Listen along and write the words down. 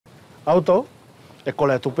Auto, e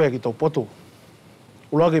kole tu pe ki tō potu.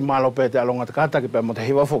 Ulogi malo pe te alonga te kata ki pe mo te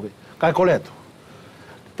hiwa foki. Kai kole tu.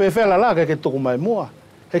 Pe whela la ke tuku mai mua.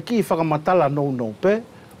 He ki whakamatala nou pe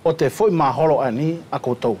o te foi maholo ani a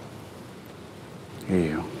koutou.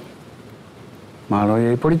 Iyo. Mahalo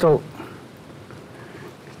e porito.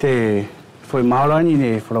 Te foi mahalo ani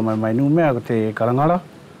ne wharamai mai Nouméa ko te karangara.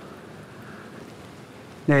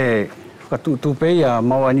 Ne whakatutu pe ia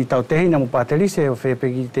mau ani tau tehi na mo pāterise o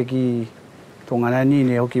whepeki te ki tōngana ni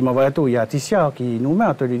ne hoki mawai atu ia tisia ki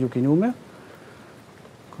Nouméa, tori riu ki Nouméa.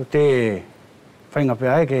 Ko te whainga pe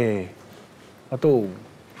ai ke atu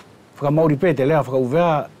whakamauri pe te lea whakauvea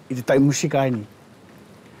i te tai musika aini.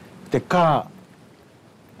 Te kā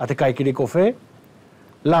a te kai kiri ko whe,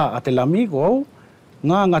 la a te lami ko au,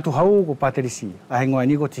 ngā ngatu hau ko pāterisi, a hengoa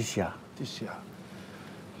ni ko tisia. Tisia.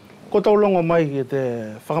 Ko tau longo mai ki te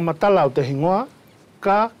whakamatala o te hingoa,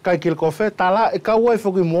 ka kai kiri ko whe, tala e kaua i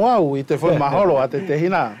whuki moau i te whoi maholo a te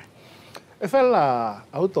hina. E whela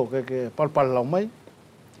auto ke palpala mai,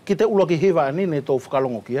 ki te uloki hiva ani ne tō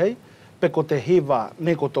whakalongo ki hei, pe ko te hiva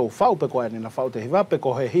ne ko tō whau, pe ko e nina whau te hiva, pe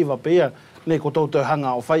ko he hiva pe ia, ne ko tō te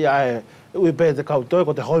hanga o whai ae, ui pe te koutou,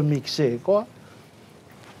 ko te hoi mixe, koa?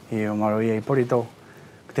 Iyo maro ia i porito.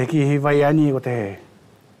 Ko te ki hiva i ani, ko te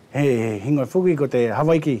hingoi whuki, ko te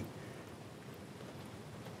Hawaiki.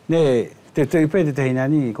 Ne, te pe te hina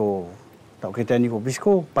ani, ko tau ke te ani ko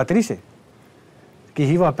bisko, Patrice. Ki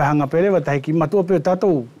hiva pe hanga pe rewa, tahi ki matua pe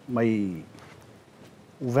tātou, mai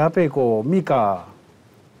uvea pe ko Mika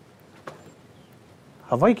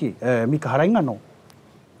Hawaiki, Mika Haraingano.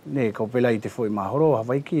 Ne, kau pela i te whoi mahoro,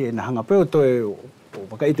 Hawaiki, e na hanga peo toe o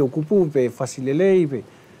wakaite o kupu, pe whasilelei, pe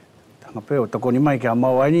hanga peo, toko ni mai ke a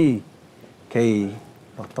mau ani, kei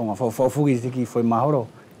tonga whauwhuki te ki whoi mahoro.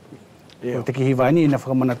 O te ki hiwa ani, na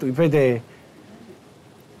whakamanatu i pe te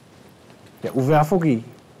uvea whuki,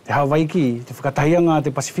 te Hawaiki, te whakatahianga,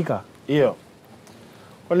 te Pasifika. Iyo.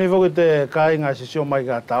 Ko ni whuki te kāinga sisio mai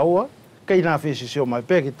ka taua, kei nā whi sisio mai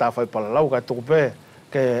pe ki tā whai palalau, kai tuku pe,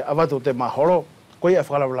 ke awatu te mahoro, koe e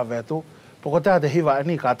whakalawala vetu, poko te hiwa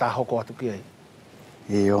ani ka tā hoko atu ki ei.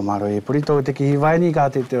 Iyo, maro e purito te ki hiwa ani ka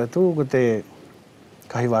te atu, ko te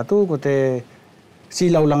ka hiwa atu, ko te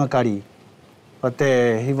silaulanga kari. Ko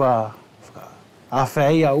te hiwa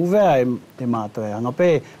awhai a uvea e te mātoe. Hanga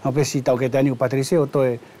pe si tau ke te ani o Patrice o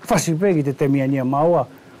toe whasi pe ki te temi ani a maua.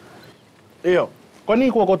 Iyo, ko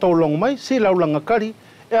ni kua ko tau longo mai, silaulanga kari,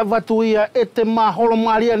 e awatu ia e te maholo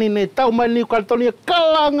maari ani ne tau mai ni kaltonia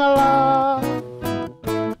kalangala.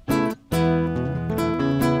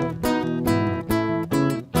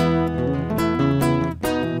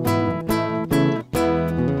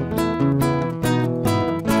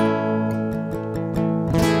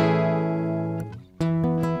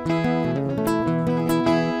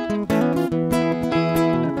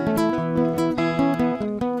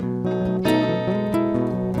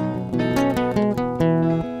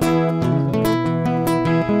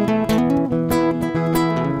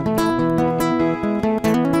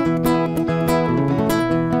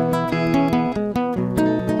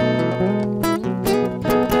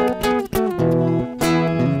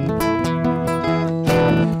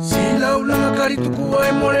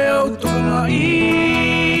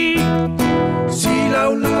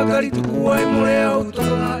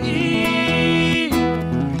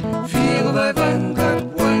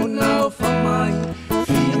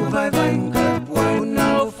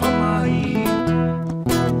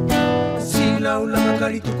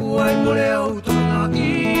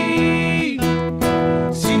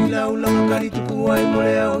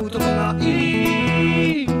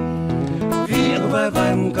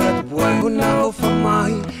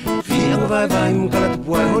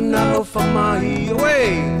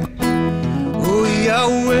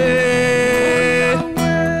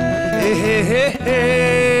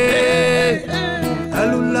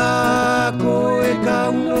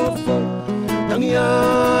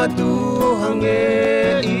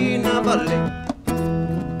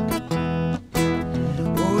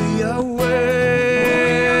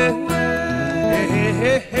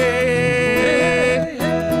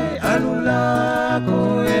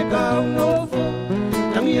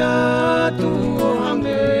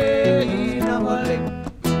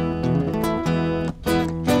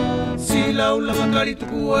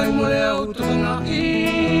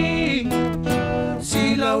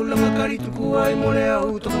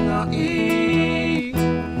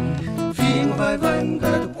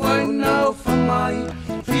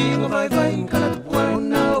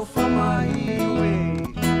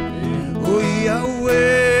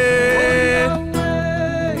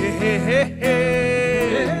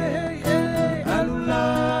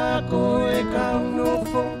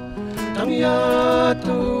 Tangya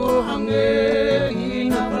tu hange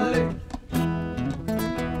inabale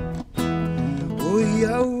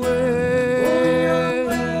Uyawe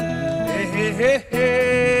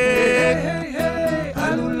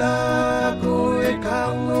Alula ko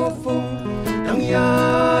ekangofo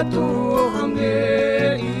Tangya tu hange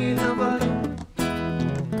inabale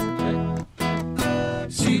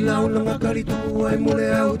Silaw lang akalito ay muli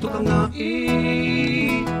au tukangai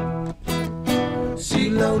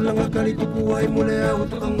Silaw lang akalito ay muli au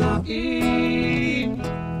tukangai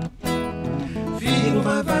Viang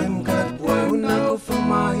vavang karat buhay unao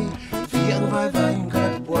famay Viang vavang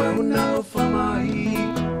karat buhay unao famay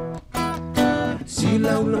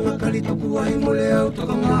Silaw lang akalito ay muli au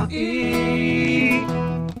tukangai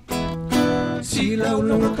Silaw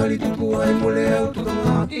lang akalito ay muli au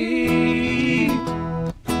tukangai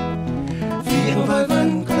Viang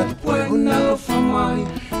vavang karat buhay unao famay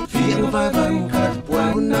Viang vavang karat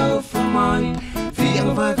buhay unao famay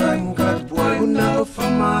Viang vavang karat buhay unao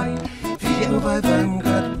famay Viang vavang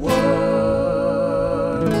karat buhay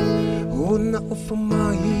unao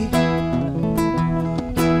famay